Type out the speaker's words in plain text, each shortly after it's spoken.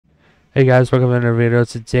Hey guys, welcome to another video.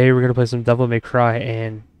 Today we're gonna play some Devil May Cry,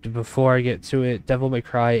 and before I get to it, Devil May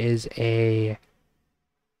Cry is a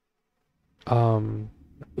um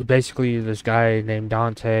basically this guy named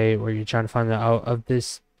Dante, where you're trying to find um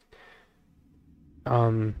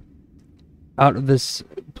out of this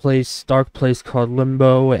place, dark place called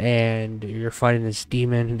Limbo, and you're fighting this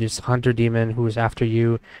demon, this hunter demon who is after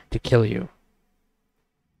you to kill you.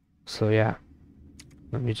 So yeah,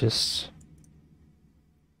 let me just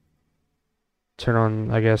turn on,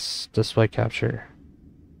 I guess, display capture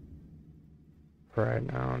for right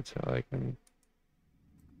now until I can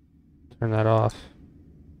turn that off.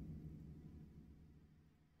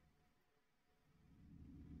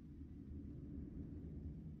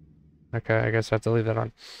 Okay, I guess I have to leave that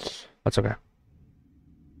on. That's okay.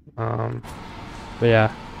 But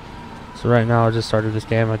yeah. So right now I just started this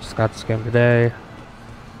game. I just got this game today.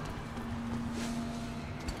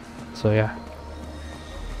 So yeah.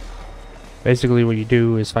 Basically what you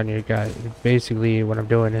do is find your guy. Basically what I'm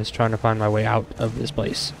doing is trying to find my way out of this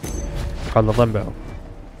place called the Limbo.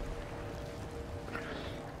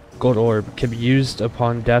 Gold orb can be used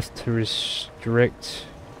upon death to restrict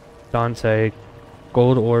Dante.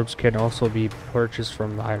 Gold orbs can also be purchased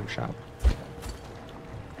from the item shop.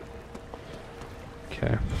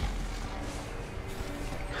 Okay.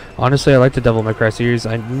 Honestly, I like the Devil May Cry series.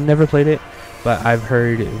 I never played it, but I've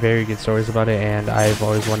heard very good stories about it, and I've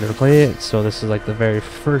always wanted to play it. So this is like the very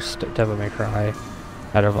first Devil May Cry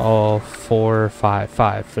out of all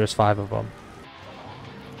five. There's 5 of them.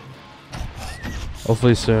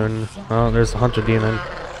 Hopefully soon. Oh, there's the Hunter Demon.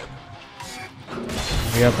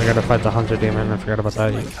 Yep, I gotta fight the Hunter Demon. I forgot about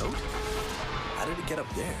that. How did it get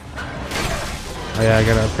up there? Oh yeah,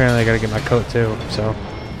 apparently I gotta get my coat too, so.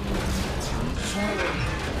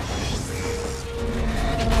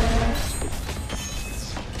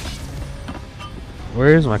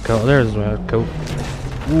 Where is my coat? There's my coat.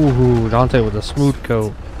 Ooh, Dante with a smooth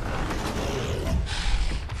coat.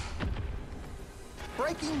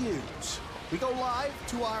 Breaking news. We go live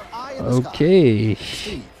to our eye in the Okay. sky.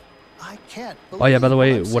 Steve, I can't Oh yeah, by the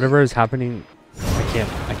way, believe whatever is happening, I can't.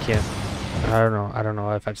 I don't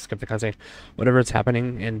know if I skipped the cutscene. Whatever is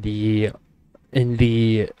happening in the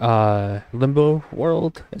Limbo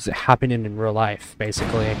world is happening in real life,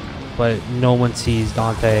 basically. But no one sees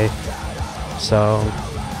Dante, so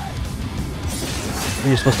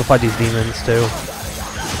you're supposed to fight these demons too.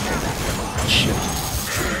 Shit.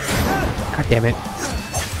 God damn it.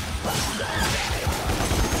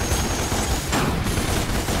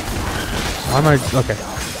 Why am I okay?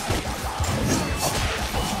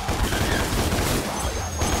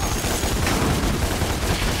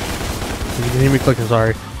 You can hear me clicking,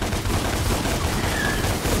 sorry.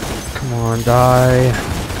 Come on, die.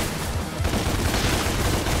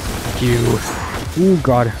 Thank you. Ooh,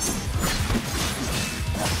 God.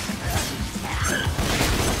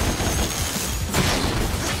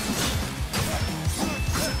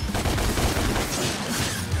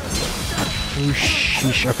 Ooh,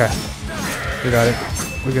 sheesh, okay. We got it.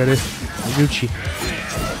 We got it. Gucci.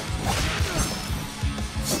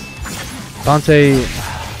 Dante. I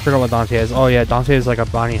forgot what Dante is. Oh yeah, Dante is like a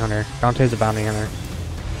bounty hunter. Dante is a bounty hunter.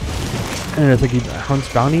 And I think he hunts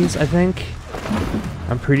bounties, I think.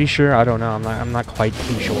 I'm pretty sure. I don't know. I'm not quite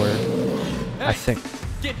too sure. Hey, I think.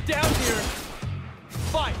 get down here.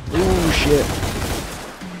 Fight. Oh shit.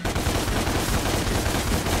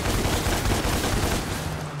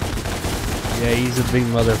 Yeah, he's a big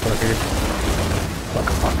motherfucker. Fuck.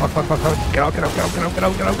 Get out.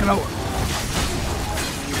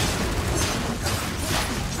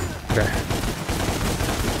 Okay.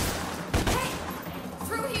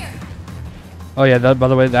 Through here. Oh yeah, by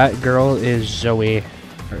the way, that girl is Zoe.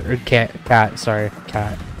 Or Cat, sorry,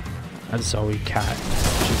 Cat. Not Zoe, Cat.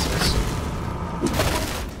 Jesus.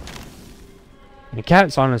 The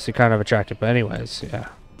Cat's honestly kind of attractive, but anyways, yeah.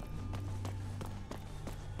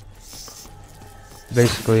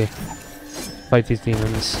 Basically, fight these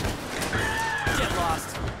demons. Get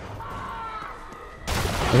lost.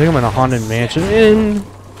 I think I'm in a haunted mansion.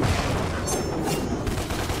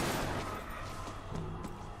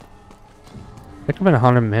 I think I'm in a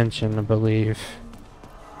haunted mansion, I believe.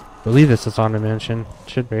 I believe this is haunted mansion.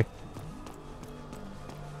 Should be.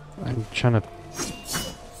 I'm trying to...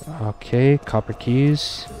 Okay, copper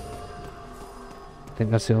keys. I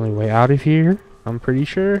think that's the only way out of here. I'm pretty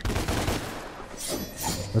sure.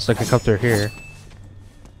 Looks like I come through here.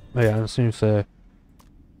 Oh yeah, it seems to...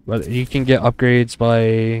 But you can get upgrades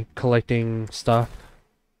by collecting stuff.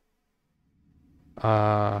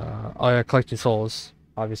 Oh yeah, collecting souls,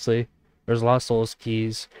 obviously. There's a lot of souls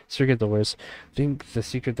keys. Secret doors. I think the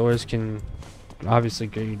secret doors can obviously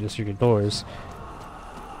get you just your doors.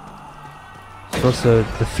 Supposed to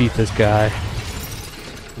defeat this guy.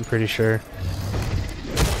 I'm pretty sure.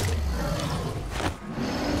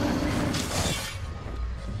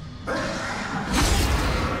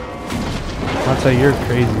 I'll tell you, you're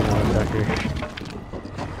crazy, motherfucker.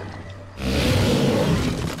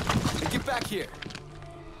 Get back here.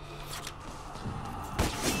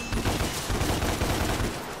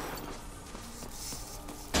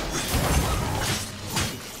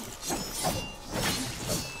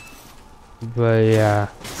 But yeah.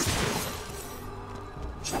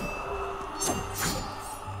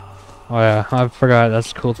 Oh yeah, I forgot.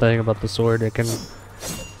 That's the cool thing about the sword. It can,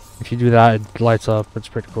 if you do that, it lights up. It's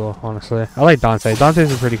pretty cool, honestly. I like Dante.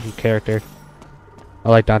 Dante's a pretty good character. I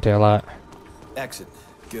like Dante a lot. Exit.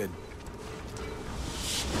 Good.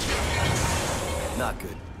 Not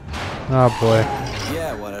good. Oh boy.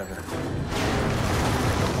 Yeah, whatever.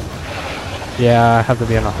 Yeah, I have to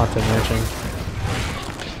be in a haunted mansion.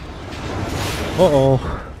 Uh-oh.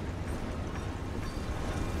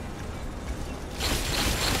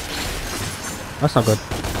 That's not good.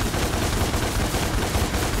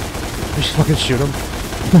 You should fucking shoot him.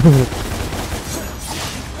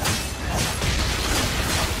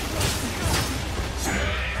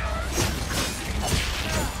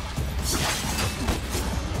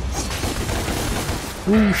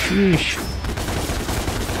 Ooh, sheesh.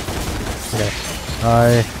 Okay.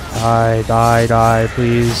 Die,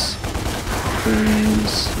 please.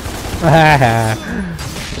 Please.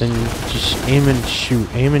 Then just aim and shoot.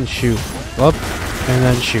 Aim and shoot. Up, and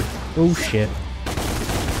then shoot. Oh shit.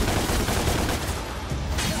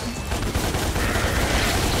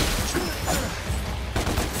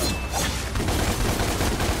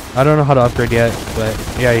 I don't know how to upgrade yet, but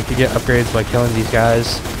yeah, you can get upgrades by killing these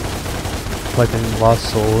guys. Like in Lost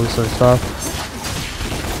Souls and stuff.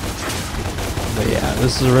 But yeah,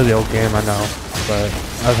 this is a really old game, I know. But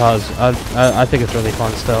I think it's really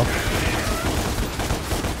fun still.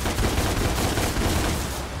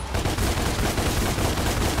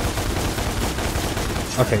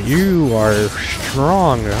 Okay, you are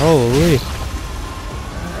strong. Holy.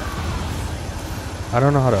 I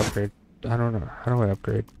don't know how to upgrade. I don't know. How do I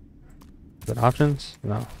upgrade? Is it options?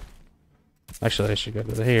 No. Actually, I should go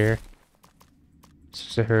to here.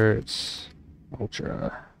 60 hertz.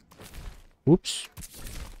 Ultra. Oops.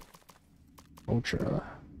 Ultra.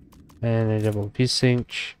 And enable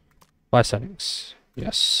P-Sync. Fly settings.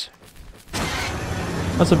 Yes.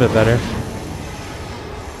 That's a bit better.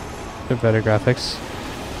 Bit better graphics.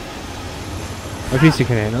 My PC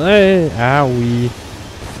can handle it. Owie.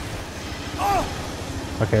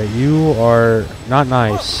 Okay, you are not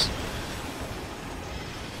nice.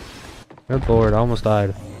 Good lord, I almost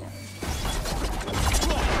died.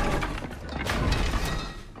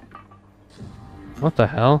 What the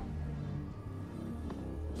hell?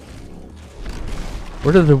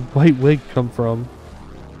 Where did the white wig come from?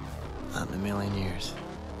 Not in a million years.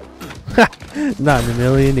 Not in a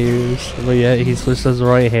million years. But yeah, he switched his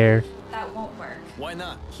right hair. That won't work. Why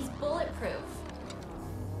not? He's bulletproof.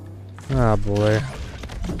 Ah, boy.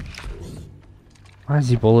 Why is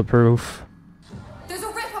he bulletproof? There's a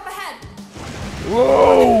rip up ahead.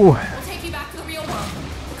 Whoa! We'll take you back to the real world.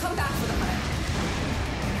 We'll come back for the hunt.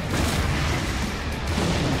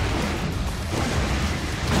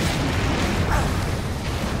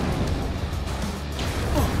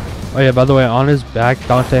 Oh yeah, by the way, on his back,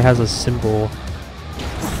 Dante has a symbol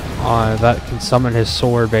that can summon his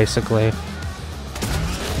sword, basically.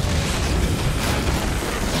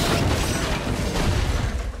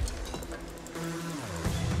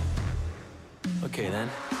 Okay then.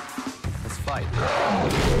 Let's fight.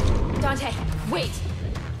 Dante, wait.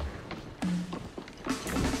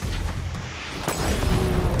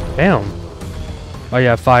 Damn. Oh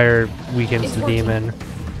yeah, fire weakens It's the working. demon.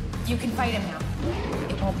 You can fight him now.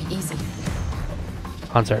 It won't be easy.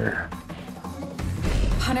 Hunter.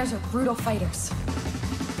 Hunters are brutal fighters.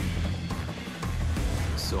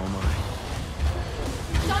 So am I.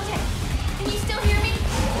 Dante, can you still hear me?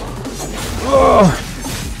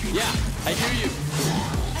 Yeah, I hear you.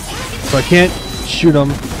 So I can't shoot him.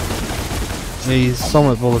 He's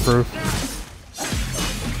somewhat bulletproof.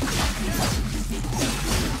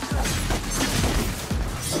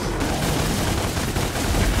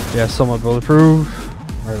 Yeah, somewhat bulletproof.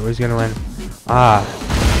 Alright, where's he gonna land? Ah.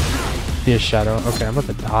 Be a shadow. Okay, I'm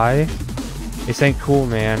about to die. This ain't cool,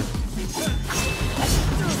 man.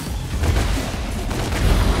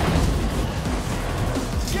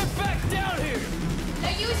 Get back down here. Now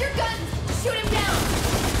use your guns. Shoot him down.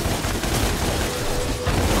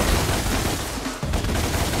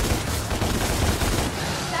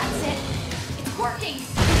 That's it. It's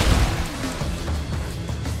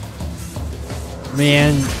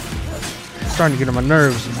Man, it's starting to get on my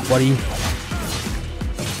nerves, buddy.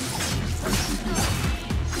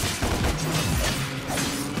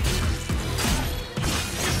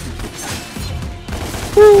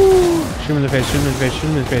 Woo! Shoot him in the face, shoot him in the face, shoot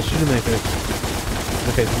him in the face, shoot him in the face. In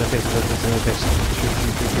the face, in the face, in the face, in the face.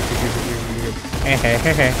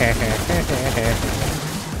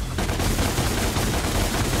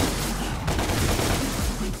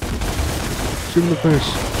 Shoot him in the face,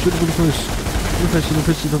 shoot him in the face. In the face, in the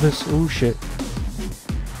face, in the face. Oh shit.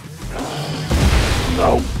 No!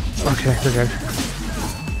 Okay, we're good.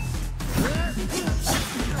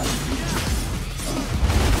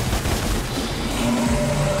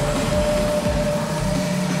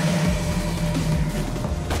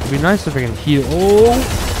 It'd be nice if I can heal. Oh!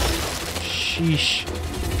 Sheesh.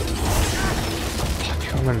 Fuck,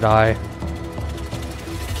 I'm gonna die.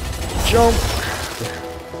 Jump!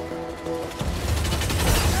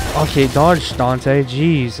 Okay, dodge, Dante.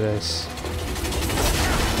 Jesus.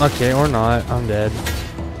 Okay, or not. I'm dead.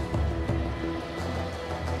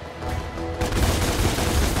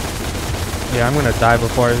 Yeah, I'm gonna die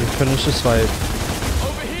before I even finish this fight.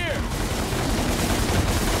 Over here.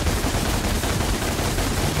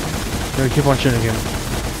 No, keep on shooting him. In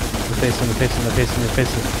the face, in the face, in the face, in the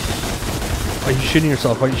face. Why are you shooting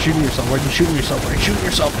yourself? Why are you shooting yourself? Why are you shooting yourself? Why are you shooting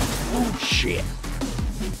yourself? Oh, shit.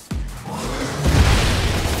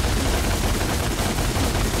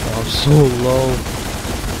 Oh, I'm so low.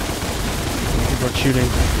 Keep on shooting.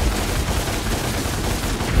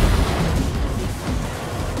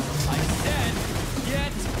 I said,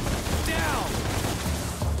 get down.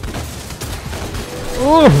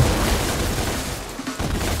 Oh!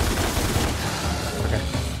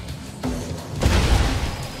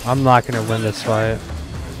 I'm not gonna win this fight.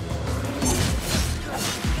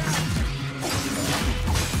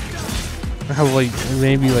 I have like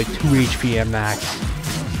maybe like 2 HP at max.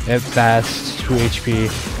 At best, 2 HP.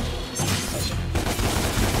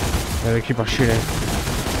 Gotta keep on shooting.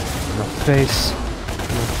 In the face. In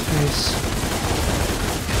the face.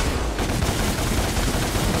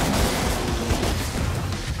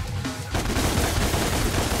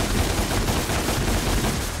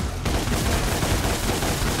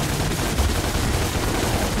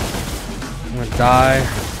 I'm gonna die.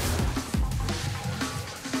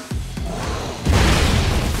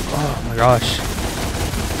 Oh my gosh.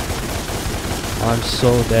 I'm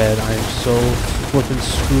so dead. I am so flipping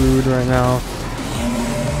screwed right now.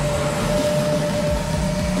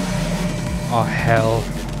 Oh hell.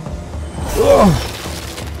 Ugh.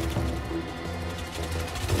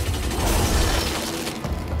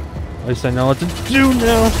 At least I know what to do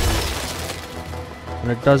now.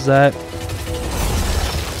 When it does that.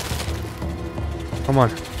 Come on.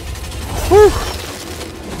 Woo!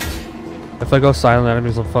 If I go silent,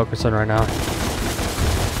 enemies will focus on right now.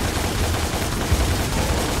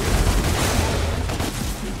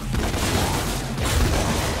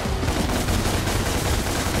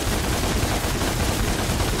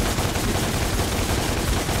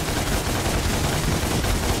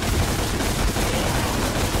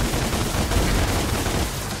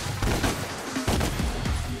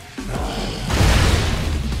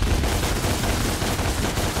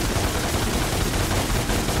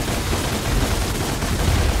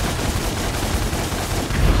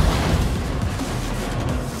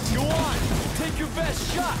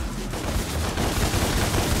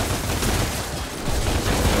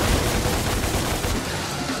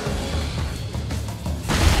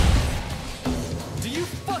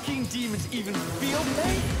 Demons even feel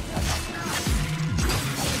pain?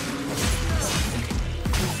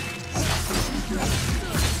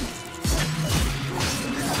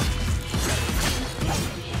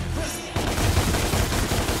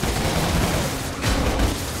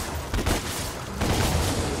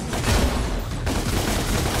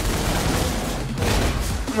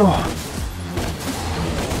 Oh.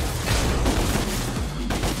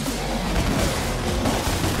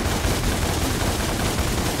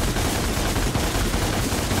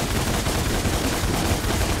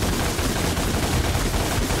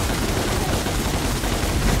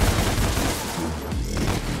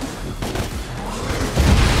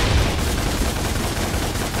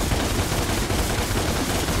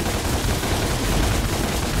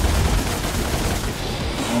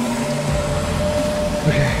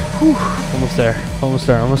 Whew. Almost there. Almost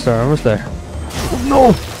there. Almost there. Almost there. Oh,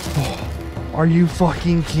 no! Oh, are you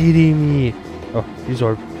fucking kidding me? Oh, use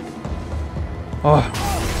orb. Oh,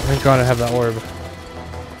 thank God I have that orb.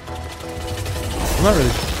 I'm not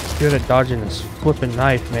really good at dodging this flipping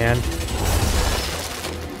knife, man.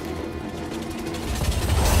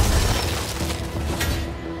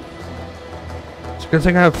 Because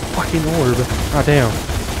I got a fucking orb. Oh damn.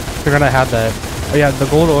 Figured I had that. Oh yeah, the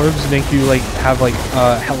gold orbs make you like have like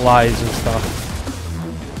lies and stuff.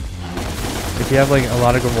 If you have like a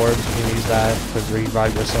lot of gold orbs, you can use that to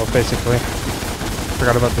revive yourself basically.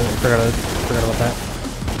 Forgot about that.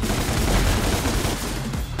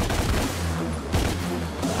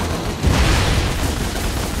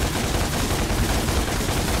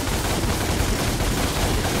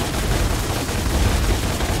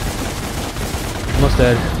 Almost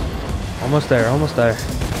dead. Almost there, almost there.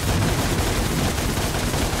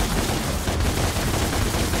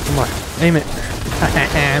 Come on, aim it.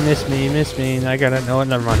 Miss me. I gotta know it,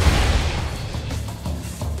 never mind.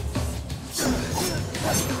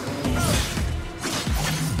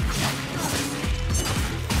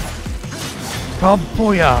 Oh,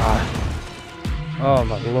 booyah! Oh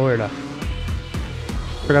my lord.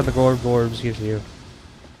 Forgot the gold orbs gives you.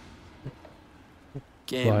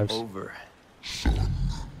 Game Lives. over.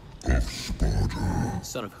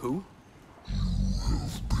 Son of who?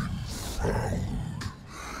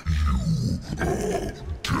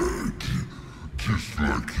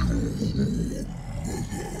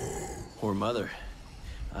 Or mother.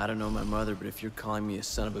 I don't know my mother, but if you're calling me a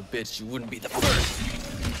son of a bitch, you wouldn't be the first.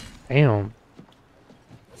 Damn.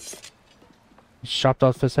 Chopped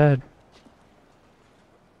off his head.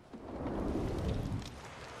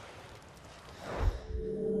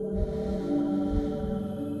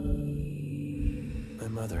 My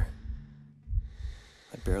mother.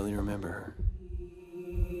 I barely remember her.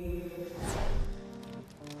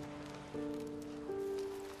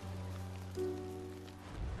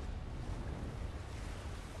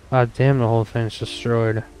 Ah, damn, the whole thing's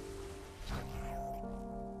destroyed.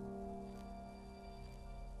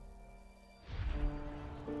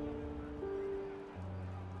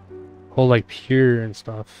 Whole like pure and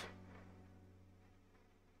stuff.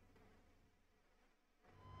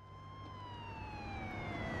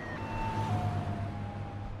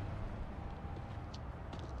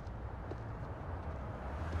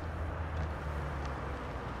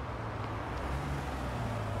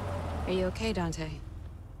 Are you okay, Dante?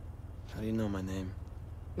 How do you know my name?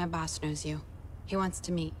 My boss knows you. He wants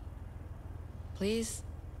to meet. Please?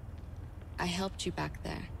 I helped you back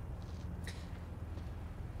there.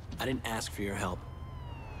 I didn't ask for your help.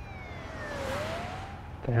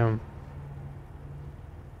 Damn.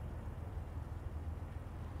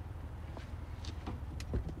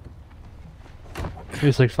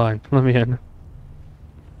 He's like, fine, let me in.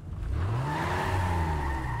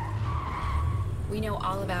 We know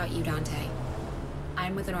all about you, Dante.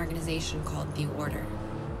 I'm with an organization called The Order.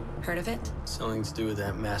 Heard of it? Something to do with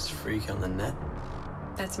that masked freak on the net?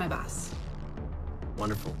 That's my boss.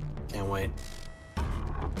 Wonderful. Can't wait.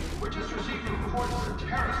 We're just receiving reports of a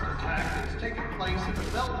terrorist attack that's taken place at the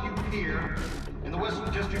Bellevue Pier in the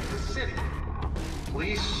Western District of the city.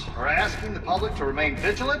 Police are asking the public to remain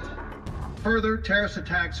vigilant. Further terrorist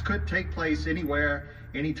attacks could take place anywhere,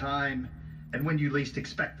 anytime, and when you least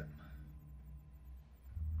expect them.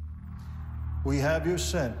 We have your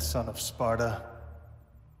scent, son of Sparta.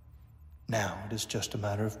 Now it is just a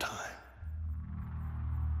matter of time.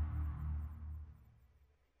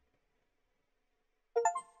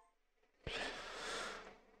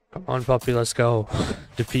 Come on, puppy, let's go.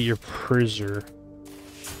 Defeat your prisoner.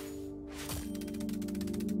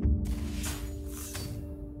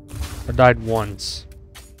 I died once.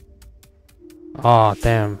 Aw,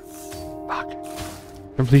 damn. Fuck.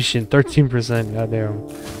 Completion, 13%, goddamn.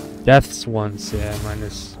 Deaths once, yeah,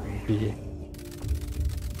 minus B.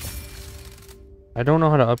 I don't know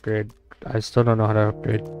how to upgrade. I still don't know how to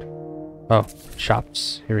upgrade. Oh,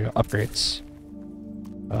 shops. Here we go, upgrades.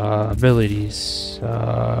 Abilities.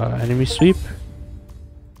 Enemy sweep.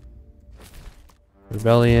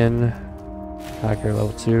 Rebellion. Hacker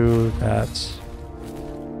level 2. That's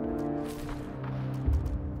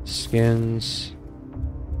skins.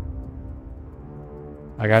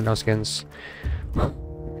 I got no skins.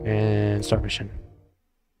 And start mission.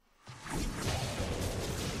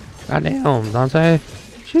 Goddamn, Dante.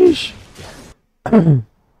 Sheesh.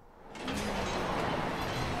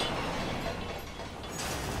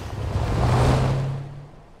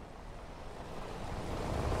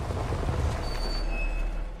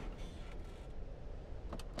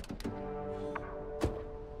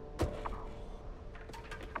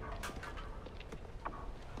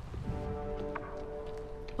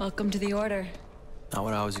 Welcome to the Order. Not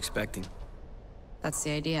what I was expecting. That's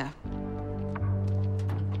the idea.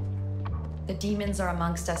 The demons are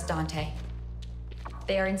amongst us, Dante.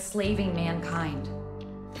 They are enslaving mankind.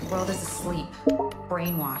 The world is asleep,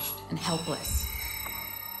 brainwashed, and helpless.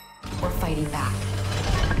 We're fighting back.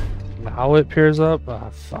 Now it appears up? Ah,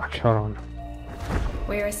 fuck, hold on.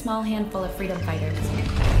 We're a small handful of freedom fighters.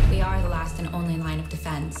 We are the last and only line of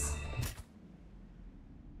defense.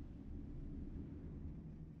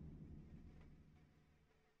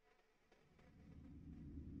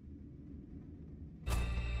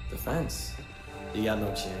 Defense? You got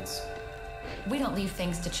no chance. We don't leave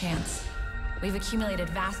things to chance. We've accumulated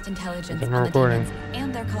vast intelligence I'm on the recording. demons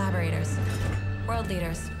and their collaborators. World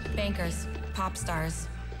leaders, bankers, pop stars.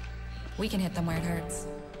 We can hit them where it hurts.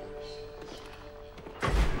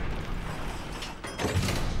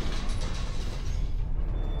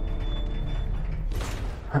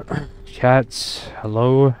 Cats,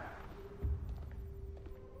 hello.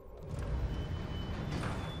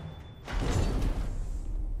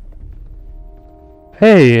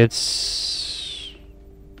 Hey, it's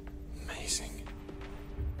Amazing.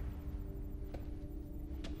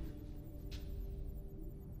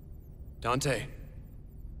 Dante,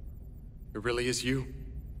 it really is you.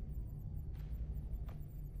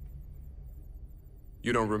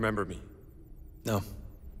 You don't remember me. No.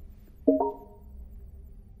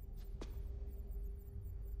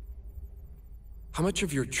 How much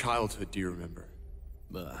of your childhood do you remember?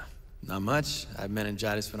 Not much. I had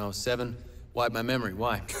meningitis when I was 7. Wiped my memory.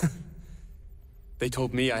 Why? They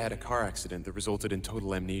told me I had a car accident that resulted in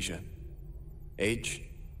total amnesia. Age?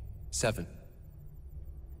 7.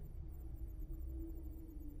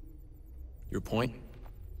 Your point?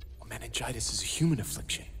 Well, meningitis is a human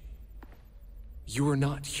affliction. You are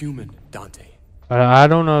not human, Dante. I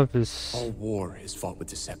don't know if it's All war is fought with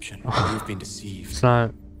deception. You've been deceived. it's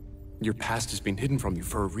not Your past has been hidden from you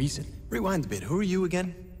for a reason. Rewind a bit. Who are you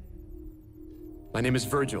again? My name is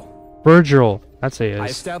Virgil. Virgil. That's it I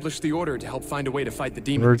is. established the Order to help find a way to fight the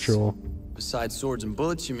demons. Virgil. Besides swords and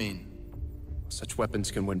bullets, you mean? Such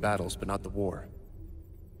weapons can win battles, but not the war.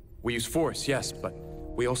 We use force, yes, but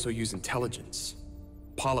we also use intelligence,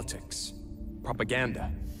 politics,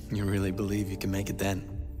 propaganda. You really believe you can make a dent?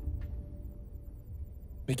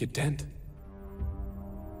 Make a dent.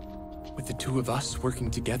 With the two of us working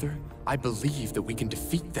together, I believe that we can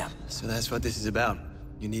defeat them. So that's what this is about.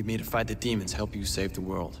 You need me to fight the demons, help you save the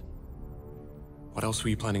world. What else were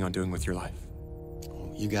you planning on doing with your life?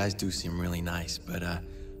 Oh, you guys do seem really nice, but I'm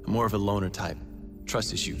more of a loner type.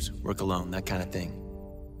 Trust issues, work alone, that kind of thing.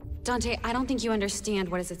 Dante, I don't think you understand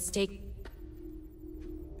what is at stake.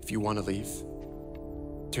 If you want to leave,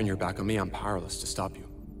 turn your back on me, I'm powerless to stop you.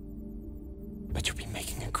 But you'll be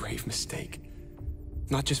making a grave mistake.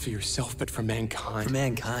 Not just for yourself, but for mankind. For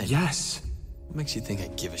mankind? Yes. What makes you think I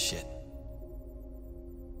give a shit?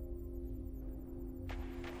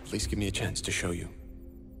 Please give me a chance to show you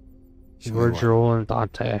Show me what? Virgil and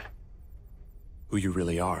Dante. who you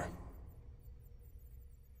really are.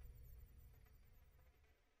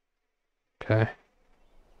 Okay.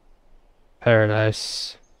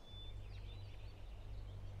 Paradise.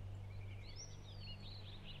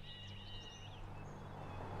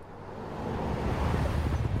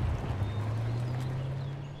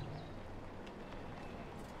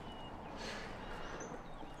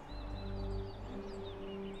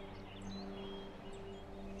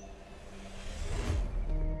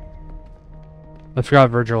 I forgot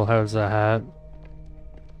Virgil has a hat.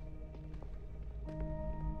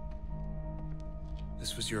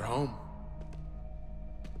 This was your home.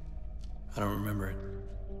 I don't remember it.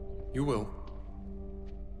 You will.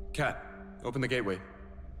 Cat, open the gateway.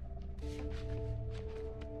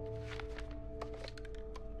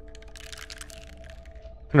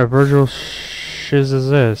 What kind of Virgil shiz is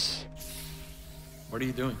this? What are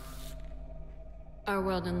you doing? Our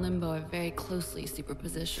world and Limbo are very closely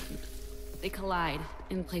superpositioned. They collide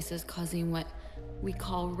in places causing what we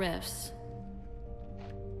call rifts.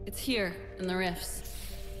 It's here, in the rifts,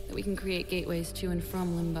 that we can create gateways to and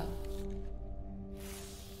from Limbo.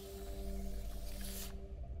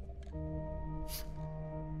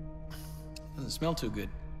 Doesn't smell too good.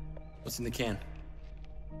 What's in the can?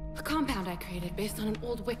 A compound I created based on an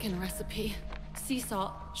old Wiccan recipe. Sea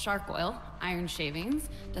salt, shark oil, iron shavings,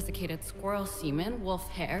 desiccated squirrel semen, wolf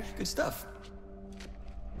hair. Good stuff.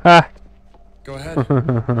 Ha! Go ahead.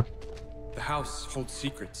 The house holds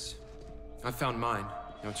secrets. I found mine.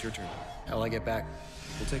 Now it's your turn. How'll I get back?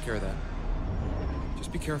 We'll take care of that.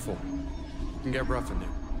 Just be careful. It can get rough in there.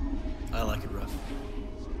 I like it rough.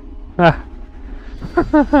 Ha!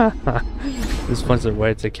 This one's a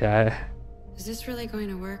way to cat. Is this really going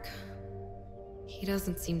to work? He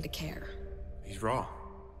doesn't seem to care. He's raw.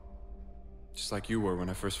 Just like you were when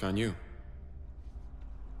I first found you.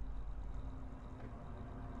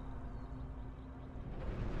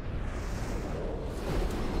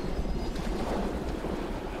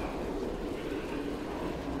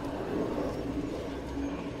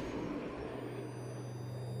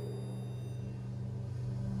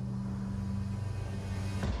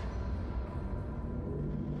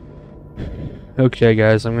 Okay,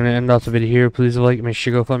 guys, I'm gonna end off the video here. Please like, make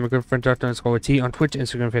sure you go follow my good friend Dr._T on Twitch,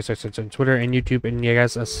 Instagram, Facebook, Twitter, and YouTube. And yeah,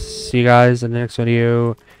 guys, I'll see you guys in the next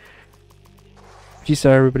video. Peace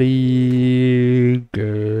out, everybody.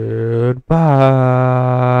 Goodbye.